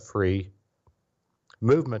tariff-free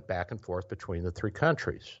movement back and forth between the three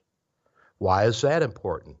countries. Why is that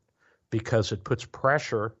important? Because it puts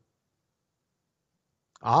pressure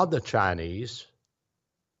on the Chinese,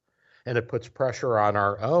 and it puts pressure on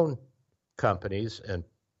our own companies and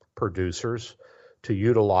producers to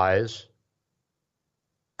utilize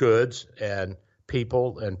goods and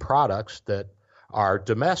people and products that are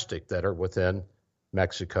domestic, that are within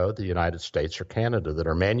Mexico, the United States, or Canada, that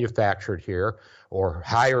are manufactured here or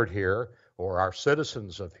hired here or are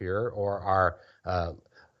citizens of here or are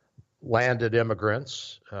landed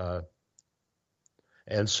immigrants.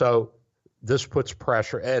 And so this puts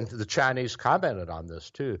pressure, and the Chinese commented on this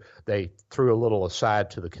too. They threw a little aside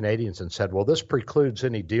to the Canadians and said, well, this precludes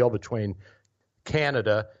any deal between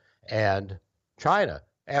Canada and China.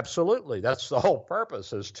 Absolutely. That's the whole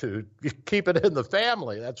purpose, is to keep it in the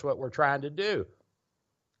family. That's what we're trying to do.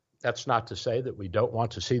 That's not to say that we don't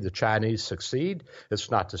want to see the Chinese succeed. It's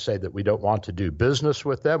not to say that we don't want to do business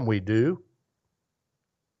with them. We do.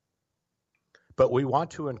 But we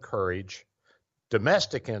want to encourage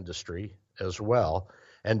domestic industry as well.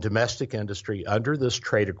 And domestic industry under this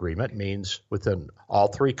trade agreement means within all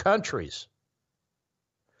three countries.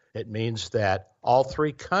 It means that all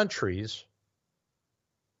three countries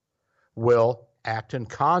will act in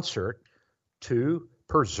concert to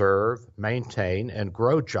preserve, maintain, and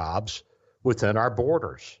grow jobs within our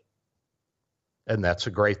borders. And that's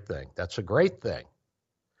a great thing. That's a great thing.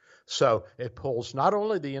 So it pulls not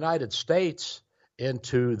only the United States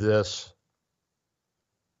into this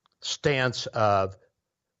stance of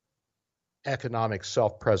economic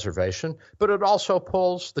self-preservation, but it also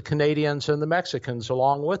pulls the Canadians and the Mexicans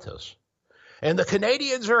along with us. And the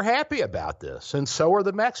Canadians are happy about this, and so are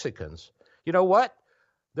the Mexicans. You know what?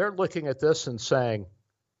 They're looking at this and saying,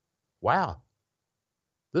 wow,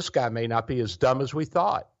 this guy may not be as dumb as we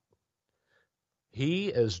thought. He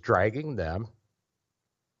is dragging them,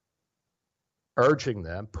 urging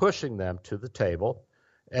them, pushing them to the table,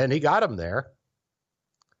 and he got them there.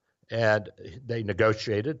 And they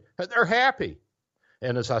negotiated, and they're happy.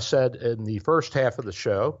 And as I said in the first half of the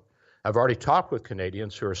show, I've already talked with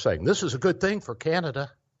Canadians who are saying, this is a good thing for Canada.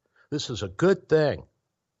 This is a good thing.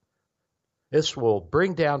 This will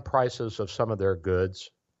bring down prices of some of their goods.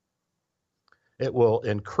 It will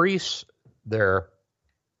increase their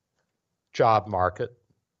job market.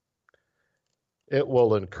 It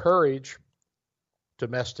will encourage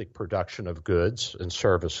domestic production of goods and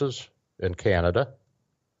services in Canada,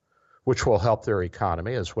 which will help their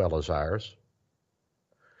economy as well as ours.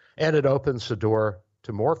 And it opens the door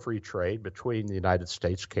to more free trade between the United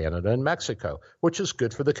States, Canada, and Mexico, which is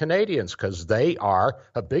good for the Canadians because they are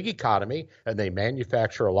a big economy and they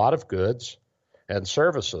manufacture a lot of goods and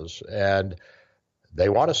services, and they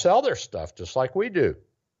want to sell their stuff just like we do.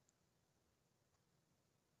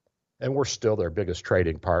 And we're still their biggest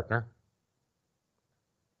trading partner.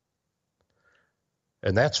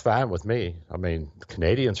 And that's fine with me. I mean,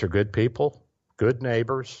 Canadians are good people, good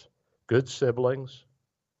neighbors, good siblings.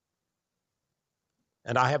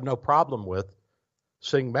 And I have no problem with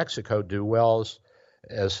seeing Mexico do well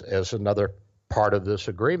as another part of this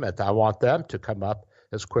agreement. I want them to come up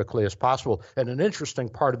as quickly as possible. And an interesting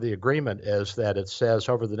part of the agreement is that it says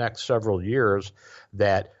over the next several years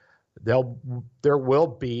that there will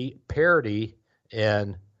be parity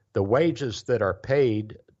in the wages that are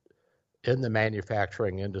paid in the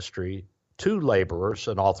manufacturing industry to laborers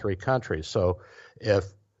in all three countries. So if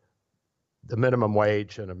the minimum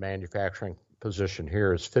wage in a manufacturing position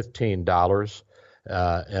here is $15,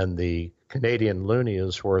 and the Canadian loonie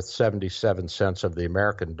is worth 77 cents of the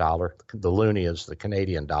American dollar. The loonie is the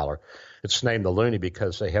Canadian dollar. It's named the loonie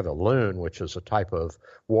because they have a loon, which is a type of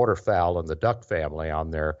waterfowl in the duck family,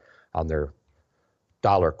 on their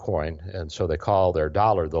dollar coin, and so they call their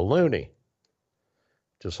dollar the loonie,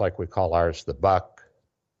 just like we call ours the buck.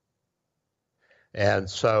 And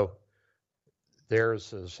so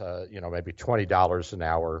theirs is maybe $20 an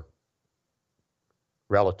hour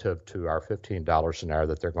relative to our $15 an hour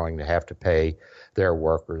that they're going to have to pay their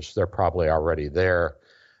workers. They're probably already there.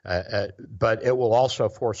 But it will also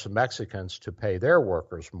force the Mexicans to pay their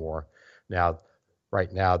workers more. Now,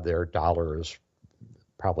 right now, their dollar is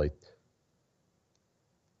probably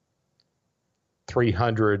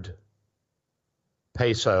 300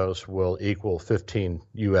 pesos will equal 15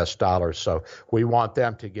 US dollars. So we want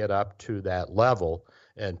them to get up to that level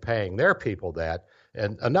and paying their people that.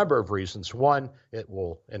 And a number of reasons. One, it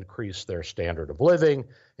will increase their standard of living.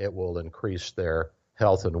 It will increase their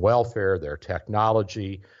health and welfare, their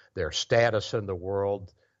technology, their status in the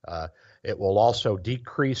world. It will also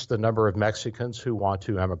decrease the number of Mexicans who want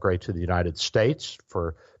to emigrate to the United States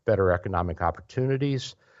for better economic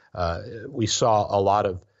opportunities. We saw a lot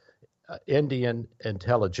of Indian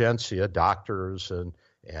intelligentsia, doctors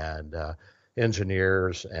and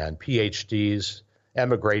engineers and PhDs,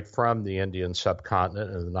 emigrate from the Indian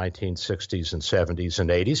subcontinent in the 1960s and 70s and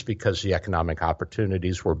 80s because the economic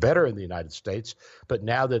opportunities were better in the United States. But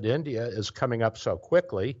now that India is coming up so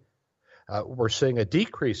quickly, we're seeing a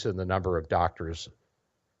decrease in the number of doctors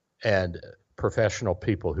and professional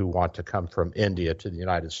people who want to come from India to the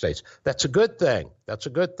United States. That's a good thing. That's a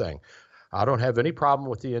good thing. I don't have any problem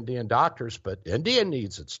with the Indian doctors, but India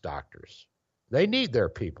needs its doctors. They need their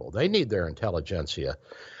people. They need their intelligentsia.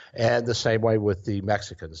 And the same way with the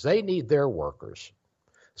Mexicans. They need their workers.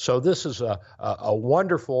 So this is a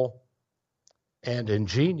wonderful and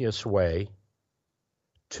ingenious way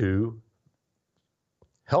to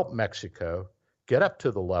help Mexico get up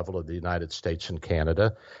to the level of the United States and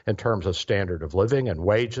Canada in terms of standard of living and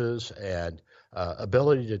wages and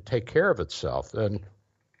ability to take care of itself. And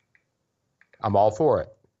I'm all for it.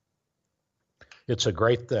 It's a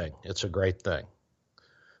great thing. It's a great thing.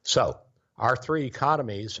 So our three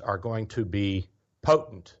economies are going to be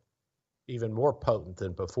potent, even more potent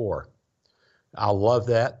than before. I love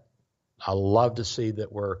that. I love to see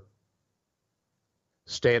that we're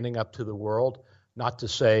standing up to the world, not to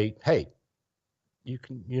say, hey, you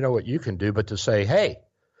know what you can do, but to say, hey,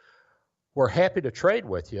 we're happy to trade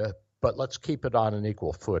with you, but let's keep it on an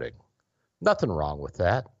equal footing. Nothing wrong with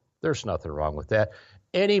that. There's nothing wrong with that.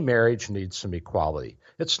 Any marriage needs some equality.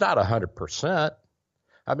 It's not 100%.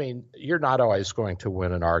 I mean, you're not always going to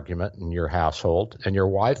win an argument in your household, and your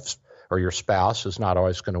wife or your spouse is not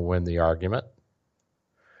always going to win the argument.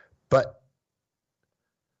 But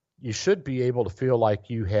you should be able to feel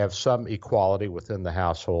like you have some equality within the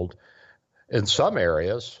household. In some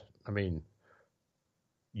areas, I mean,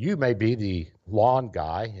 you may be the lawn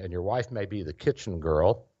guy and your wife may be the kitchen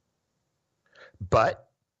girl, but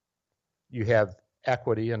you have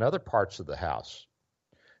equity in other parts of the house.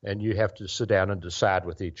 And you have to sit down and decide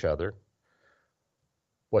with each other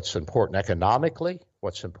what's important economically,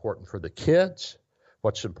 what's important for the kids,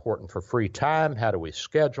 what's important for free time, how do we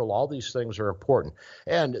schedule. All these things are important.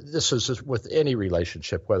 And this is with any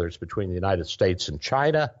relationship, whether it's between the United States and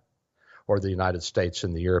China or the United States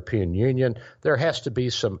and the European Union. There has to be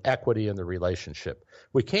some equity in the relationship.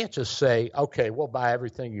 We can't just say, okay, we'll buy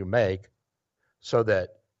everything you make so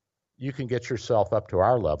that you can get yourself up to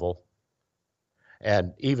our level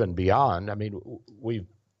and even beyond. I mean, we've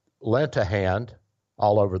lent a hand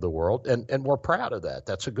all over the world, and we're proud of that.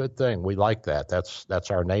 That's a good thing. We like that.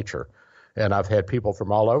 That's our nature. And I've had people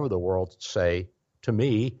from all over the world say to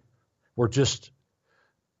me, we're just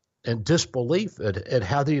in disbelief at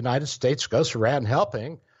how the United States goes around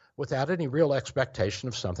helping without any real expectation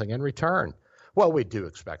of something in return. Well, we do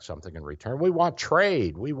expect something in return. We want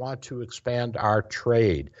trade. We want to expand our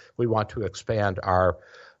trade. We want to expand our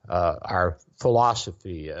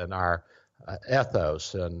philosophy and our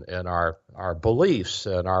ethos and our beliefs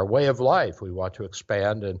and our way of life. We want to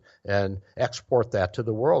expand and export that to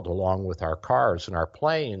the world along with our cars and our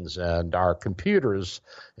planes and our computers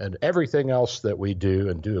and everything else that we do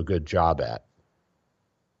and do a good job at.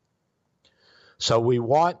 So we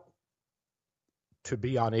want to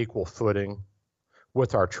be on equal footing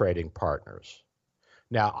with our trading partners.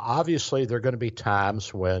 Now, obviously, there are going to be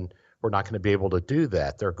times when we're not going to be able to do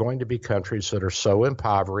that. There are going to be countries that are so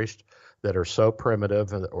impoverished, that are so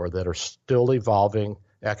primitive, or that are still evolving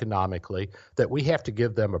economically, that we have to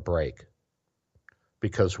give them a break,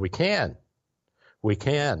 because we can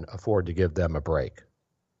afford to give them a break.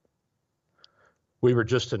 We were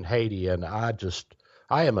just in Haiti, and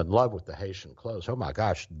I am in love with the Haitian clothes. Oh my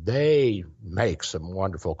gosh, they make some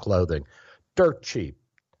wonderful clothing, dirt cheap.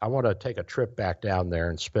 I want to take a trip back down there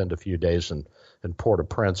and spend a few days in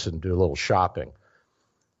Port-au-Prince and do a little shopping.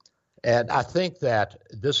 And I think that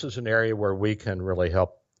this is an area where we can really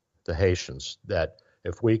help the Haitians, that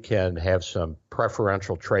if we can have some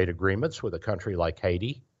preferential trade agreements with a country like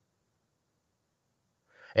Haiti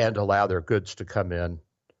and allow their goods to come in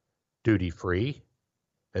duty-free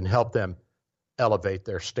and help them elevate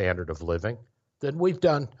their standard of living, then we've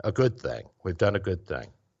done a good thing. We've done a good thing.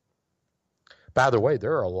 By the way,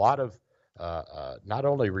 there are a lot of not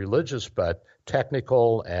only religious but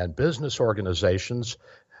technical and business organizations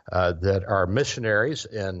that are missionaries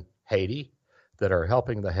in Haiti that are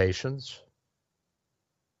helping the Haitians,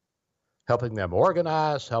 helping them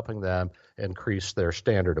organize, helping them increase their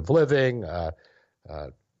standard of living.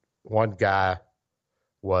 One guy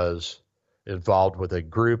was involved with a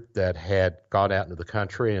group that had gone out into the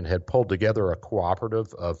country and had pulled together a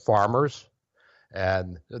cooperative of farmers,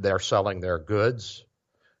 and they're selling their goods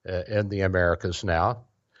in the Americas now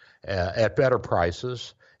at better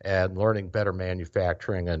prices and learning better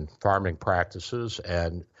manufacturing and farming practices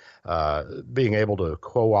and being able to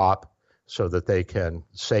co-op so that they can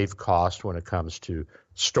save cost when it comes to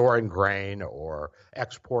storing grain or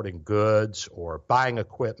exporting goods or buying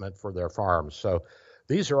equipment for their farms. So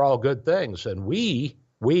these are all good things, and we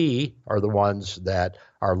are the ones that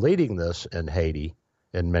are leading this in Haiti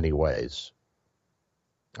in many ways.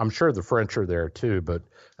 I'm sure the French are there too, but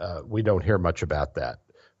we don't hear much about that.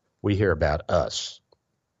 We hear about us.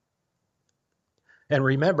 And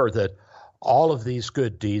remember that all of these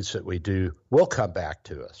good deeds that we do will come back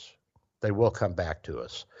to us. They will come back to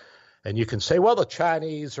us. And you can say, well, the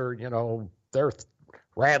Chinese are, they're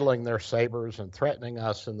rattling their sabers and threatening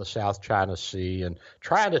us in the South China Sea and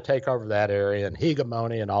trying to take over that area and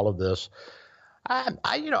hegemony and all of this. I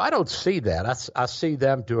don't see that. I see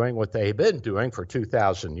them doing what they've been doing for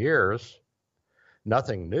 2,000 years,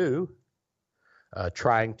 nothing new,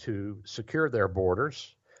 trying to secure their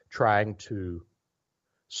borders, trying to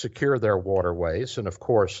secure their waterways. And, of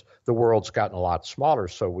course, the world's gotten a lot smaller,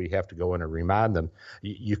 so we have to go in and remind them,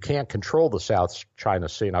 you can't control the South China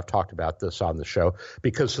Sea, and I've talked about this on the show,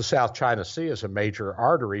 because the South China Sea is a major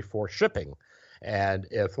artery for shipping. And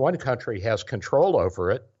if one country has control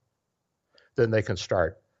over it, then they can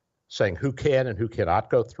start saying who can and who cannot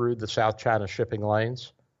go through the South China shipping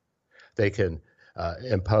lanes. They can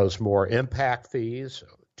impose more impact fees,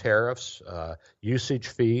 tariffs, usage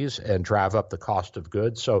fees, and drive up the cost of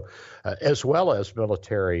goods. So as well as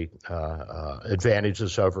military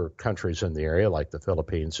advantages over countries in the area like the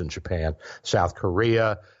Philippines and Japan, South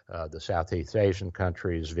Korea, the Southeast Asian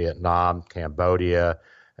countries, Vietnam, Cambodia,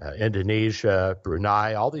 Indonesia,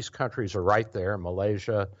 Brunei. All these countries are right there.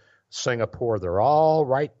 Malaysia, Singapore, they're all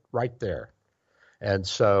right there. And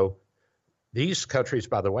so these countries,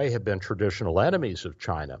 by the way, have been traditional enemies of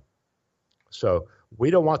China. So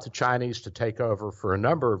we don't want the Chinese to take over for a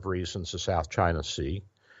number of reasons the South China Sea.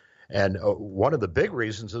 And one of the big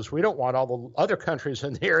reasons is we don't want all the other countries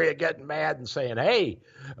in the area getting mad and saying, hey,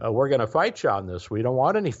 we're going to fight you on this. We don't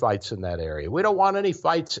want any fights in that area. We don't want any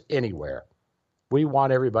fights anywhere. We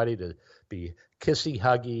want everybody to be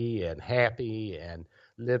kissy-huggy and happy and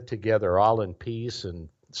live together all in peace and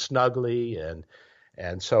snugly.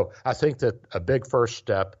 And so I think that a big first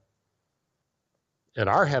step in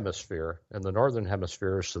our hemisphere, in the Northern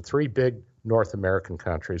Hemisphere, is the three big North American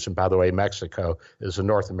countries. And by the way, Mexico is a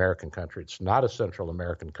North American country. It's not a Central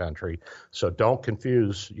American country. So don't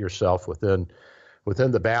confuse yourself within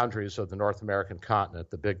the boundaries of the North American continent.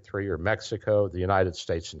 The big three are Mexico, the United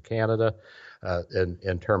States, and Canada.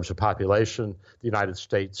 In terms of population, the United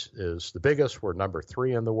States is the biggest. We're number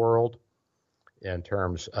 3 in the world. In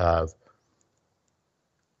terms of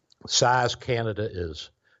size, Canada is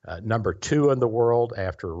number 2 in the world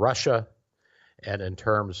after Russia. And in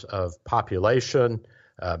terms of population,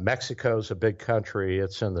 Mexico's a big country.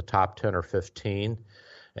 It's in the top 10 or 15.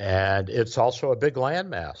 And it's also a big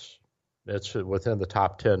landmass. It's within the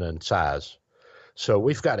top 10 in size. So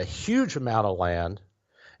we've got a huge amount of land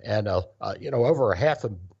and, over half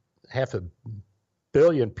a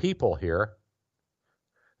billion people here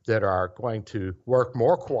that are going to work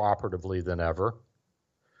more cooperatively than ever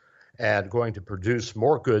and going to produce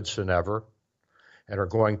more goods than ever and are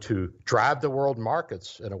going to drive the world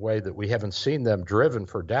markets in a way that we haven't seen them driven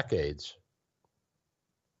for decades.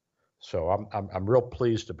 So I'm real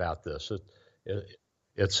pleased about this.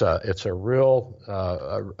 It's a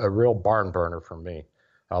real barn burner for me.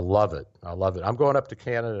 I love it. I'm going up to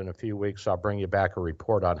Canada in a few weeks. I'll bring you back a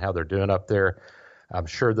report on how they're doing up there. I'm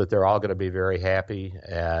sure that they're all going to be very happy,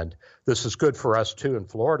 and this is good for us too in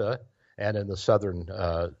Florida and in the southern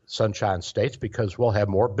Sunshine States because we'll have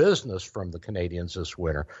more business from the Canadians this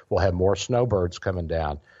winter. We'll have more snowbirds coming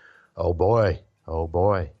down. Oh boy,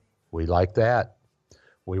 we like that.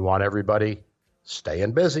 We want everybody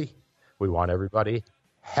staying busy. We want everybody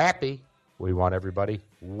happy. We want everybody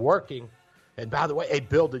working. And by the way, hey,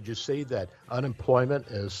 Bill, did you see that unemployment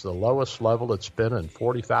is the lowest level it's been in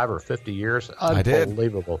 45 or 50 years?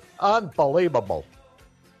 Unbelievable. Unbelievable.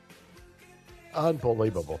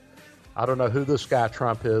 I don't know who this guy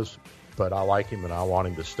Trump is, but I like him and I want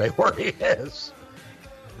him to stay where he is.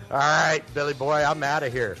 All right, Billy boy, I'm out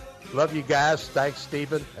of here. Love you guys. Thanks,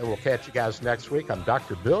 Stephen. And we'll catch you guys next week. I'm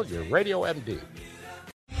Dr. Bill, your Radio MD.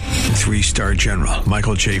 3-star General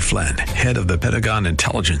Michael J. Flynn, head of the Pentagon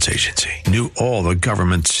Intelligence Agency, knew all the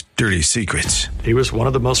government's dirty secrets. He was one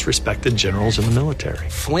of the most respected generals in the military.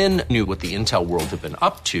 Flynn knew what the intel world had been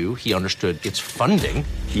up to. He understood its funding.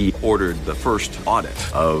 He ordered the first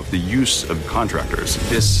audit of the use of contractors.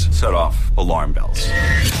 This set off alarm bells.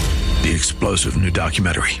 The explosive new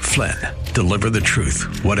documentary, Flynn, Deliver the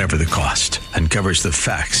Truth, Whatever the Cost, uncovers the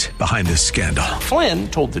facts behind this scandal. Flynn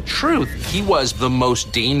told the truth. He was the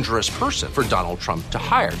most dangerous person for Donald Trump to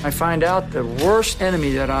hire. I find out the worst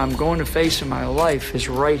enemy that I'm going to face in my life is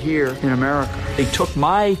right here in America. They took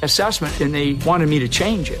my assessment and they wanted me to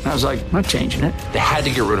change it. And I was like, I'm not changing it. They had to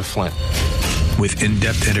get rid of Flynn. With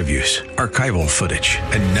in-depth interviews, archival footage,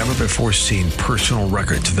 and never-before-seen personal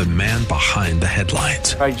records of the man behind the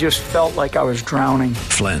headlines. I just felt like I was drowning.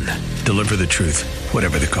 Flynn, Deliver the Truth,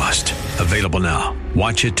 Whatever the Cost. Available now.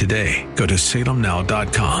 Watch it today. Go to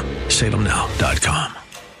salemnow.com. salemnow.com.